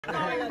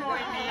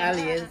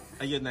Alice.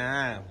 Ayun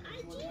na.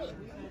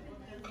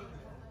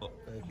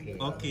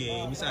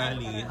 Okay, Miss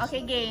Ali.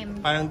 Okay, game.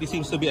 Parang this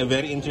seems to be a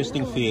very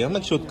interesting film.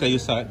 Nag-shoot kayo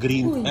sa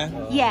Greenland.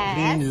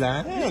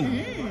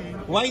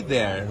 Why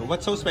there?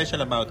 What's so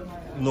special about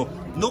Nuuk?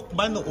 Nuuk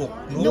ba?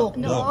 Nuuk?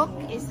 Nuuk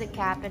is the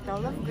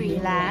capital of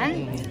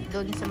Greenland.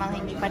 Doon sa mga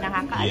hindi pa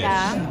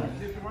nakakaalam.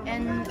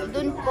 And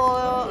doon po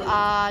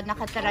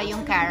nakatira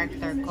yung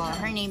character ko.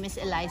 Her name is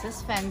Eliza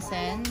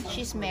Svensson.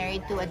 She's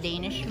married to a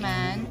Danish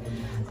man.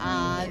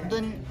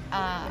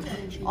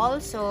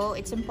 Also,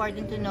 it's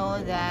important to know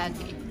that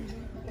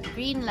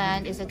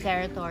Greenland is a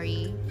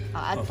territory,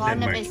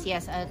 autonomous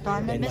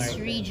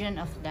region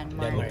of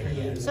Denmark.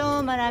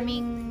 So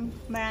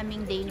maraming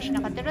Danish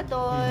nakatira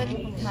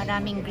doon,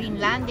 maraming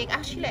Greenlandic.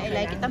 Actually, I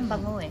like it, ang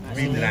bango eh.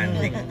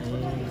 Greenlandic.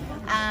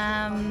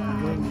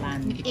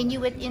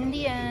 Inuit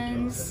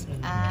Indians,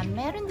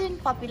 meron din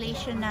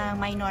population na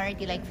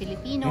minority like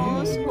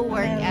Filipinos who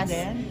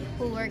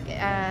work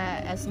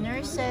as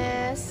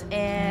nurses,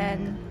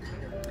 and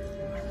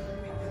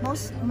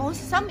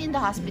some in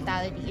the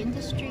hospitality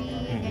industry,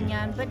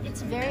 ganyan, but it's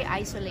very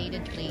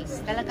isolated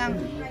place. Talagang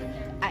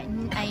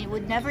I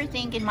would never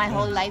think in my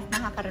whole life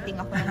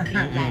makakarating ako ng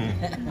Greenland.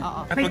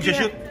 Oo.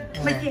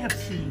 May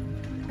KFC,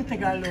 may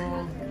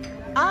Tagalog,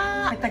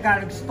 may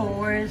Tagalog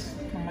stores.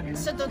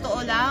 Sa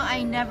totoo lang,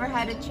 I never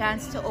had a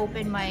chance to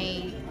open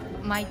my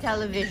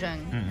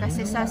television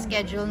kasi sa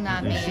schedule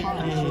namin.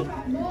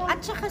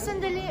 At saka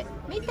sandali,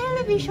 may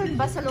television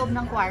ba sa loob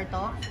ng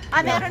kwarto?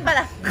 Meron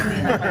pala.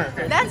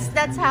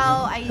 That's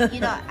how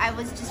I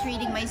was just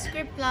reading my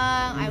script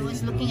lang. I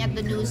was looking at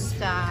the news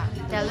sa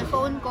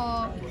telephone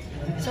ko.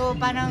 So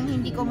parang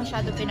hindi ko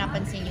masyado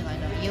pinapansin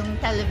yung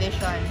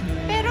television.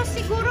 Pero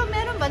siguro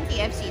meron bang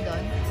TFC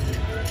doon?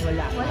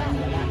 Wala.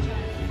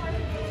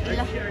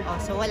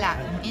 So wala.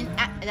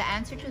 The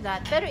answer to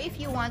that. Pero if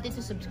you wanted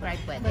to subscribe,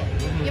 pwede.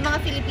 Yung mga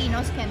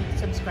Filipinos can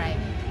subscribe.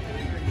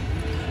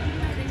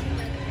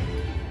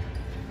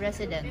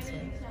 Residents.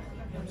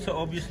 So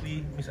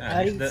obviously, Miss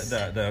Alice,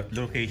 the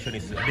location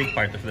is a big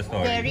part of the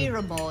story. Very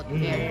remote.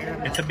 Very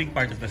remote. It's a big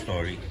part of the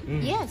story.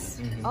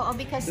 Yes. Oo,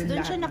 because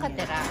doon siya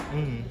nakatira.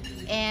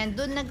 And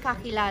doon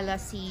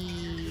nagkakilala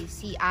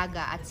si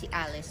Aga at si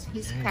Alice.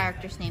 His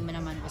character's name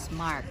naman was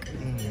Mark.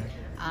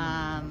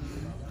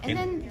 And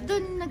then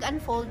doon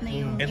nag-unfold na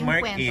yung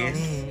kwento.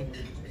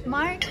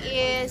 Mark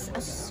is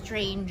a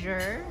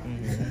stranger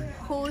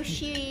who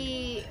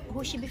she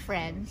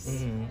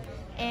befriends.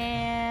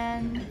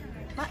 And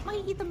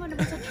makikita mo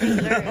naman sa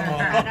trailer.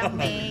 Parang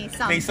may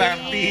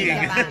something.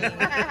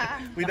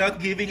 Without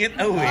giving it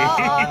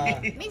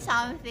away. May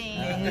something.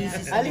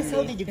 Alice,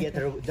 how did you get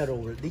the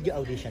role? Did you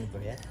audition for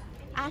it?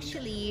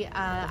 Actually,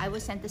 I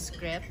was sent a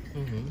script.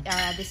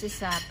 This is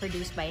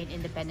produced by an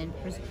independent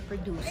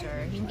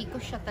producer. Hindi ko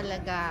siya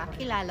talaga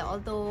kilala.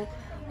 Although,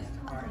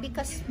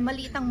 because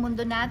maliit ang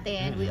mundo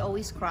natin, we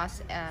always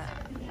cross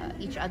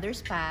each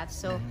other's paths.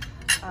 So,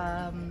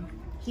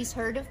 he's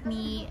heard of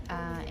me,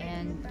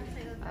 and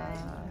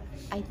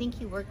I think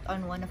he worked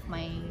on one of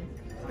my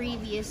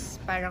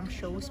previous parang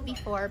shows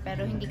before,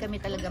 pero hindi kami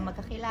talaga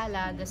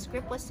magkakilala. The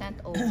script was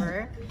sent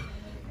over.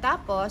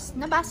 Tapos,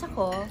 nabasa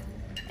ko.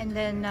 And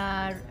then,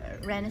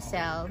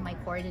 Renacel, my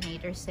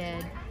coordinator,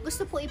 said,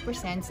 gusto po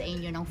i-present sa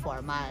inyo ng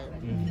formal.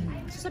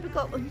 So sabi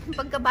ko,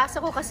 pagkabasa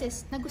ko kasi,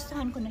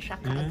 nagustuhan ko na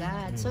siya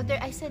kaagad. So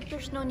I said,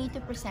 there's no need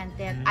to present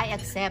it. I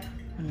accept.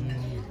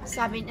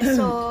 Sabi,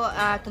 so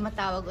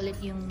tumatawag ulit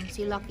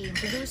si Lucky, yung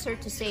producer,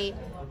 to say,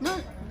 no,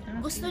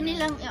 gusto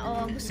nila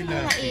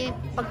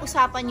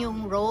pag-usapan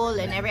yung role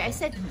and everything. I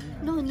said,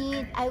 no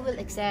need, I will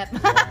accept.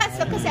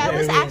 So kasi I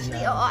was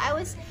actually,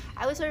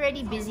 I was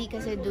already busy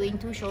kasi doing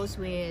 2 shows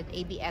with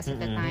ABS at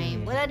the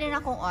time. Wala din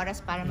akong oras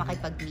para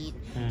makipag-meet.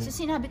 So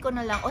sinabi ko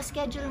na lang,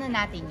 schedule na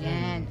natin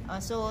yan.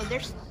 So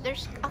there's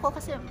ako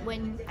kasi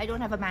when I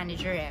don't have a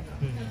manager eh.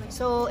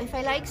 So if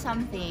I like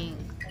something,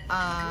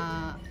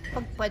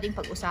 pwedeng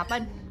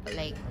pag-usapan,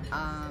 like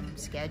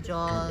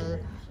schedule,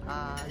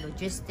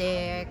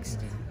 logistics,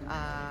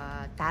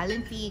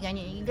 talent fee,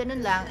 ganun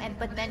lang.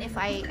 But then if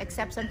I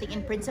accept something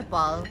in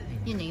principle,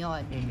 yun na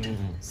yun.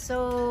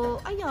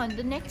 So, ayun,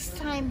 the next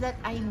time that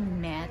I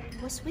met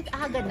was with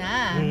Aga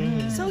na.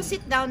 So,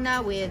 sit down na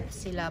with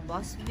sila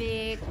Boss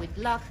Vic, with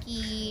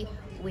Lucky,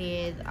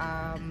 with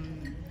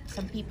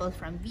some people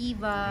from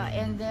Viva,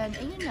 and then,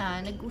 ayun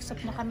na, nag-usap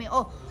na kami,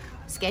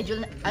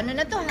 schedule, ano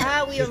na to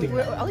ha,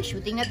 we're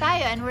shooting na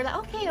tayo, and we're like,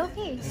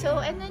 okay.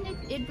 So, and then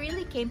it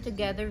really came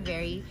together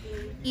very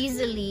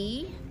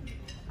easily.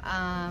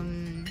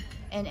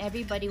 And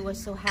everybody was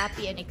so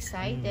happy and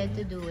excited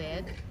to do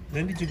it.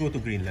 When did you go to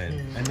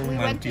Greenland? We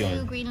went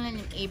to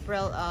Greenland in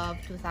April of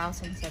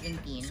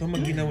 2017. So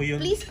maginawa yun?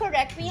 Please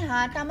correct me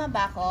ha, tama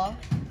ba ako?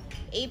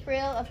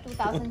 April of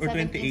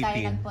 2017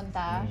 tayo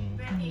nagpunta.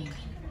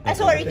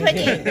 Sorry,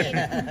 2018.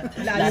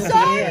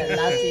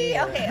 Sorry!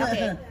 Okay.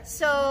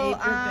 So,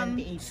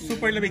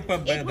 super lamig pa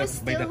by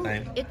that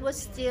time? It was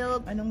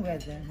still... Anong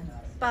weather?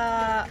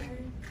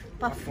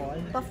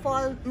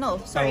 Pa-fall. No,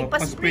 sorry,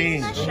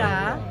 pa-spring na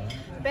siya.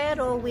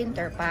 Pero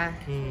winter pa.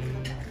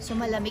 So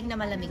malamig na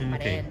malamig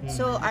pa rin.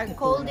 So our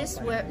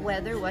coldest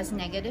weather was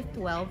 -12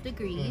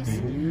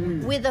 degrees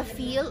with a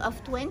feel of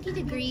 20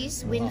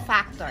 degrees wind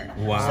factor.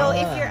 Wow. So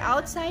if you're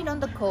outside on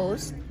the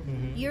coast,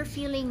 you're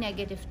feeling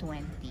 -20.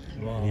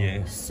 Wow.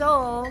 Yes.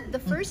 So,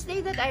 the first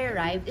day that I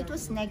arrived, it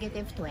was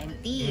 -20.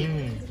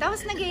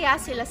 Tapos nagyaya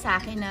sila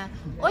sa akin na,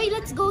 oy,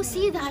 let's go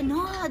see the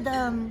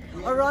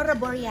Aurora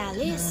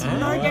Borealis,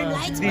 Northern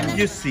Lights. Did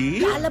you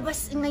see?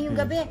 Lalabas ngayong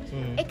gabi.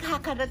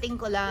 Kakarating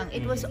ko lang.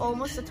 It was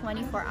almost a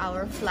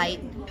 24-hour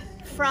flight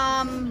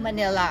from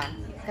Manila.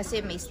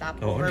 Kasi may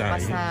stopover pa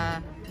sa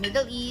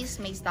Middle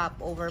East, may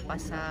stopover pa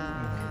sa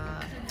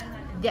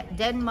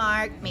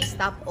Denmark, may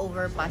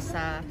stopover pa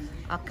sa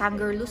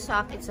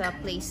Kangerlussuaq. It's a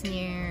place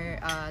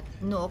near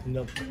Nuuk.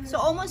 So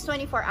almost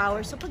 24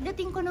 hours. So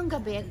pagdating ko nung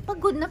gabi,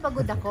 pagod na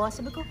pagod ako.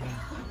 Sabi ko,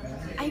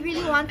 I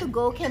really want to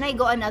go. Can I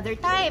go another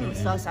time?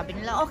 So sabi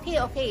nila,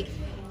 okay.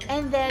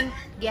 And then,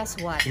 guess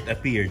what? It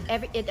appeared.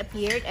 It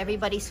appeared.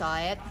 Everybody saw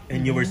it.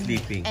 And you were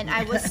sleeping. And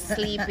I was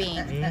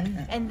sleeping.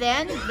 And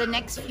then, the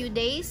next few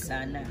days,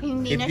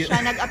 hindi na siya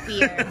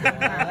nag-appear.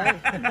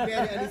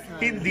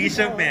 Hindi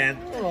siya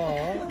meant.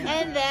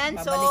 And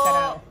then,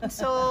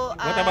 so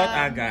What about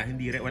Aga?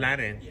 Hindi rin, wala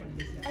rin.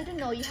 I don't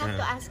know. You have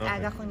to ask okay.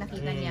 Aga kung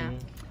nakita niya.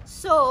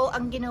 So,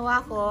 ang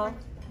ginawa ko,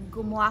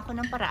 gumawa ko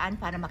ng paraan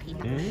para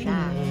makita ko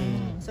siya.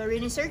 So,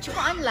 research ko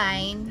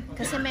online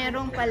kasi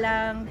merong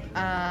palang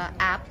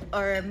app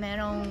or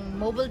merong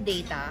mobile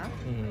data,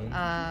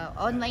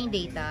 online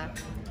data,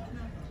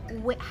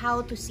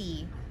 how to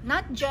see.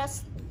 Not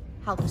just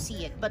how to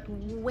see it, but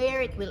where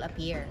it will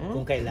appear.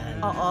 Kung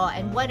kailan. Oo,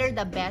 and what are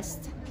the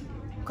best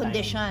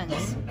conditions.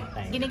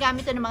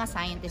 Ginagamit ito ng mga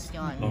scientists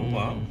yon. Oh,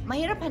 wow.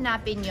 Mahirap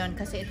hanapin yon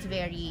kasi it's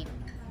very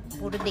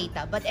puro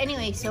data. But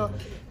anyway, so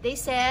they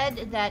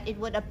said that it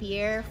would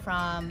appear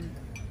from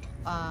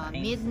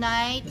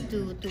midnight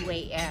to 2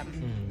 a.m.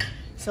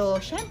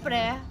 So,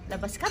 syempre,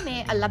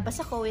 labas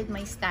ako with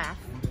my staff.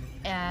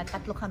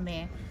 Tatlo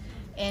kami.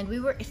 And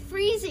we were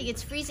freezing.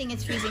 It's freezing.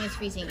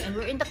 And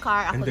we're in the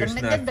car. Ako lang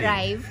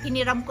nagda-drive.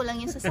 Hiniram ko lang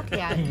yung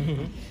sasakyan.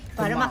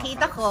 Para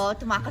makita ko,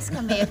 tumakas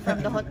kami from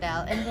the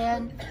hotel. And then,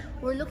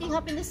 we're looking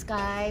up in the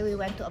sky. We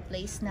went to a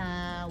place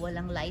na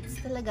walang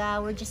lights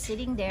talaga. We're just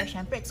sitting there.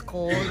 Syempre, it's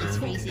cold.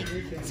 It's freezing.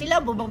 Sila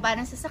bumaba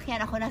ng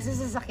sasakyan. Ako nasa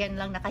sasakyan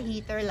lang.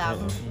 Naka-heater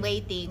lang.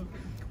 Waiting.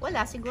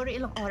 Wala. Siguro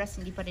ilang oras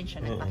hindi pa rin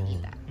siya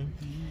nagpakita.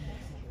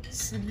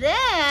 So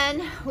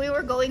then, we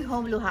were going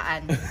home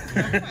LUHAAN.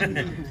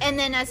 And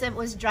then as I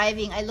was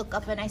driving, I looked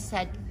up and I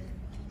said,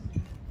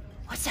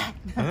 what's that?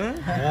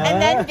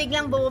 And then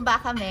biglang bumaba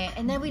kami.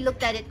 And then we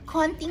looked at it,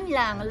 konting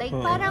lang. Like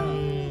parang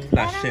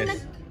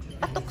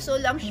nagpatukso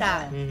lang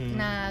siya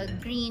na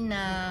green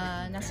na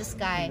nasa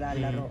sky.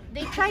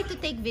 They tried to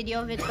take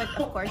video of it, but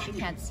of course you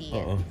can't see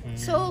it.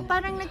 So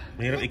parang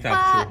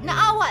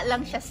naawa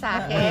lang siya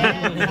sa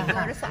akin.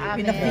 Siguro sa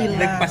amin.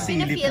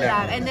 Nagpasilip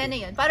lang. And then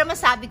yun, para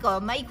masabi ko,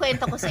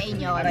 maikwento ko sa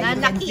inyo na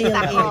nakita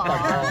ko.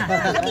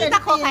 Nakita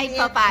ko kahit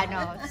pa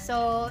paano.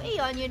 So,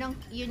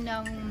 yun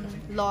ang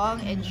long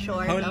and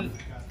short of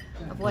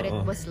what it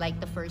was like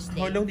the first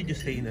day. How long did you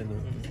stay in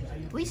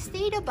We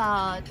stayed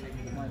about...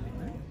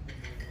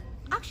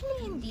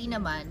 Actually, hindi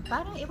naman.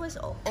 Parang it was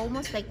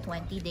almost like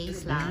 20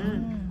 days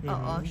lang.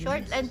 Oo,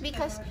 short. And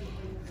because,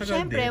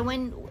 syempre,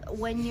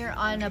 when you're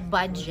on a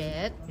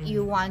budget,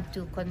 you want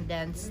to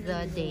condense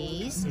the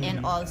days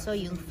and also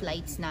yung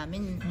flights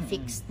namin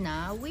fixed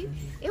na.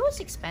 It was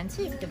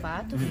expensive,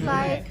 diba? To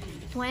fly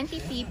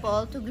 20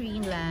 people to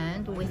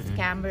Greenland with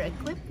camera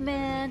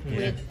equipment,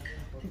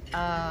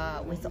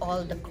 with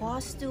all the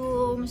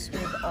costumes,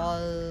 with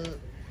all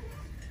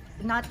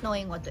not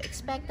knowing what to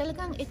expect.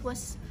 Talagang it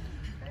was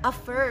a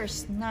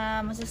first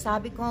na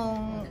masasabi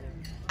kong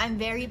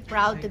I'm very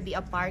proud to be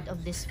a part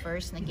of this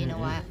first na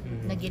ginawa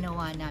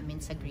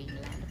namin sa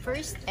Greenland.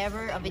 First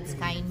ever of its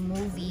kind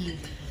movie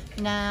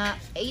na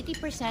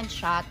 80%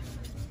 shot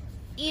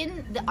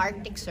in the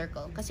Arctic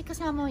Circle. Kasi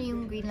kasama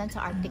yung Greenland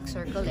sa Arctic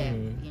Circle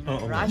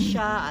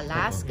Russia,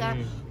 Alaska,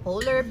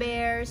 polar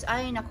bears,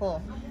 ay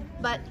nako.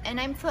 And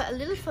I'm a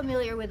little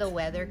familiar with the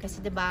weather kasi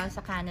diba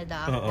sa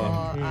Canada ako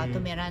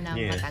tumira ng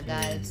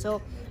matagal. So,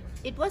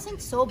 it wasn't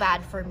so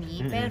bad for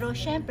me, pero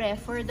syempre,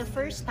 for the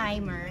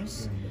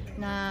first-timers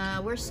na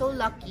we're so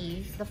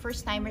lucky, the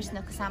first-timers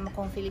na kasama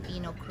kong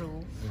Filipino crew,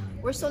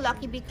 we're so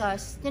lucky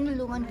because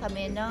tinulungan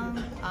kami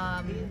ng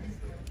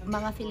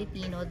mga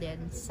Filipino din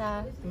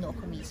sa Nuuk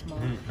mismo.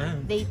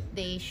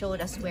 They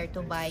showed us where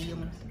to buy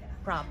yung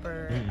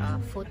proper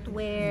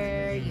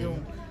footwear, yung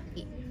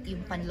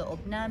panloob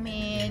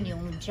namin,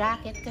 yung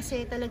jacket,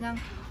 kasi talagang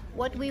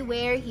what we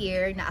wear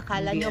here na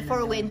akala nyo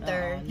for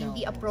winter,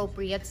 hindi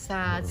appropriate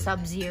sa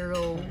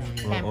sub-zero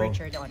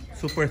temperature doon.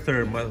 Super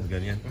thermal,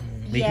 ganyan.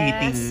 May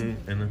heating,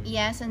 ano.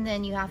 Yes, and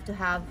then you have to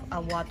have a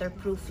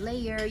waterproof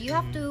layer. You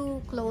have to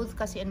clothe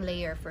kasi in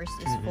layer. First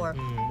is for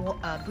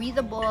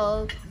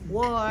breathable,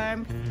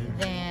 warm,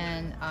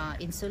 then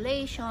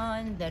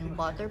insulation, then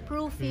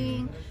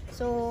waterproofing.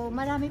 So,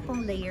 marami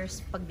pong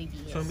layers pag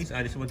BBS. So, Miss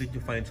Alice, what did you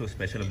find so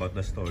special about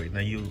the story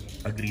na you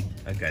agreed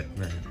agad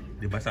na,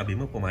 di ba sabi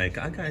mo, pumayag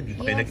ka agad, di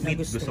pa kayo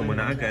nag-meet, gusto mo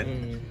na agad.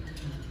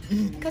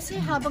 Kasi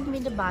habang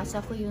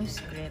binabasa ko yung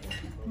script,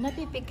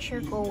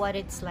 napipicture ko what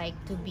it's like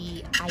to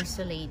be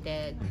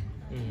isolated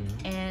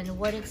and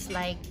what it's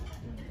like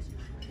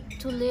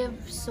to live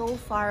so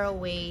far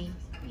away.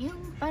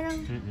 Yung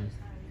parang,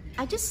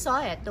 I just saw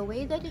it, the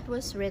way that it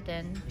was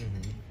written,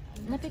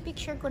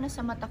 napipicture ko na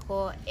sa mata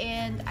ko,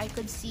 and I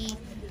could see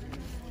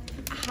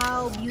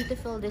how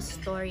beautiful this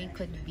story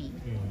could be,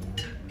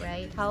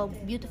 right? How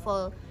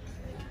beautiful,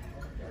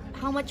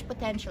 how much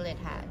potential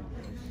it had.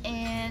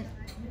 And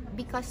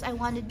because I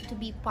wanted to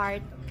be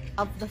part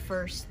of the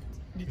first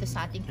dito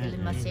sa ating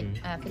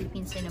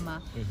Philippine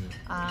cinema,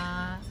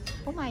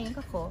 pumayag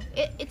ako.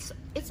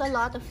 It's a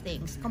lot of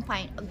things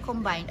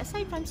combined.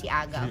 Aside from si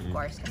Aga, of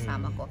course,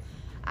 kasama ko.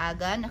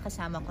 Aga,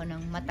 nakasama ko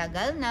ng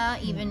matagal na.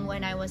 Even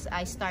when I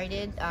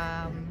started,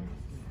 I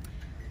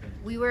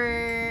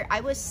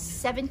was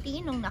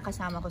 17 nung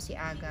nakasama ko si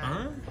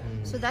Aga.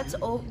 So that's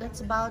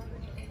about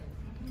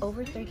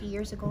over 30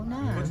 years ago na.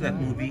 What's that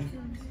movie?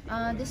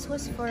 This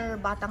was for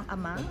Batang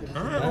Ama.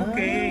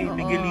 Okay.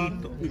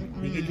 Miguelito.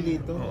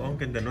 Miguelito. Oo, ang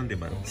ganda nun, di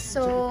ba?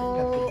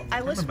 So,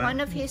 I was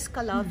one of his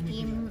ka-love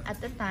team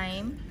at the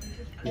time.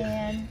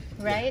 And,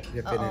 right?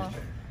 Oo.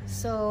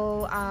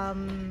 So,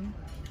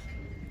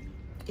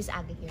 is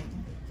Aga here?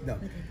 No.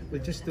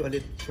 We'll just do a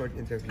little short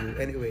interview.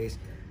 Anyways,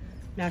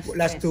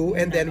 last two,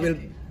 and then we'll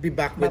be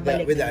back with the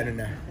ano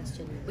na.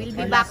 We'll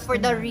be back for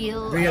the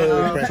real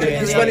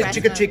question. This one is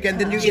chicken,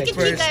 then you eat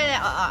first.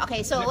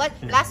 Okay, so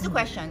last two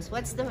questions.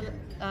 What's the,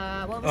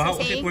 what was How I was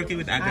it saying? working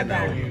with Aga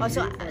now?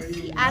 So,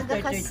 si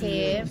Aga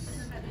kasi,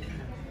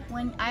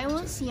 when I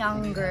was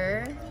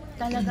younger,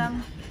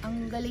 talagang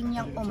ang galing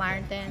niyang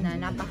umarte na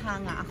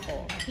napahanga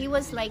ako. He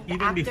was like the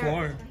Even actor.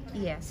 before.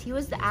 Yes, he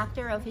was the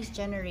actor of his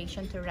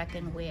generation to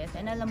reckon with.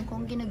 And alam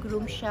kong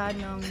ginagroom siya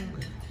ng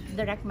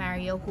Direct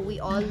Mario, who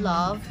we all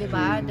love, di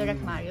ba? Direct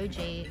Mario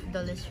J.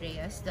 Dolores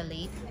Reyes, the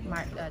late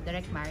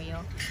Direct Mario.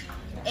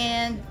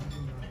 And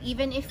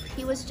even if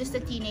he was just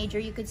a teenager,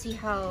 you could see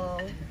how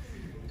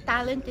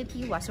talented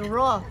he was.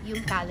 Raw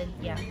yung talent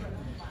niya.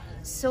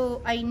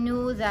 So I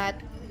knew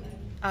that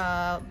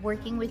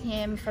working with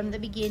him from the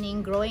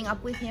beginning, growing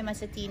up with him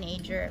as a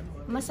teenager,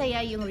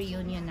 masaya yung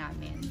reunion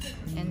namin.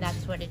 And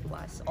that's what it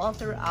was. All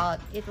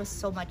throughout, it was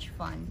so much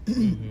fun.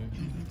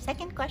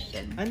 Second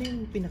question. Ano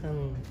yung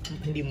pinakang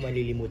hindi mo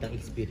malilimutang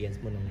experience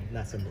mo nung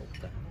nasa Nuuk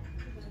ka?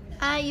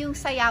 Yung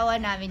sayawan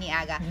namin ni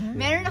Aga.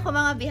 Meron ako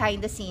mga behind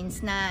the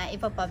scenes na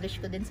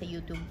ipapublish ko din sa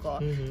YouTube ko.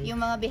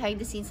 Yung mga behind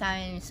the scenes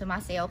namin,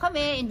 sumasayaw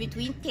kami in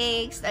between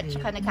takes, at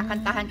saka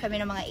nagkakantahan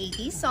kami ng mga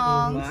 80s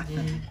songs.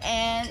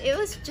 And it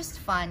was just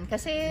fun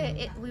kasi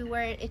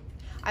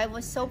I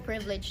was so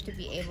privileged to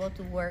be able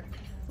to work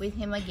with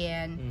him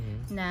again,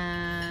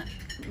 na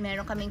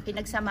meron kaming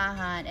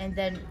pinagsamahan, and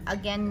then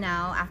again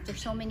now, after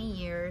so many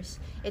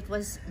years, it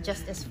was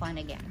just as fun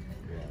again.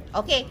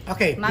 Okay.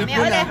 Okay.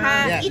 Mamaya ulit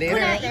ha. Eat ko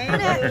na.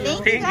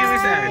 Thank you Thank you,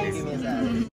 Miss guys. Alice.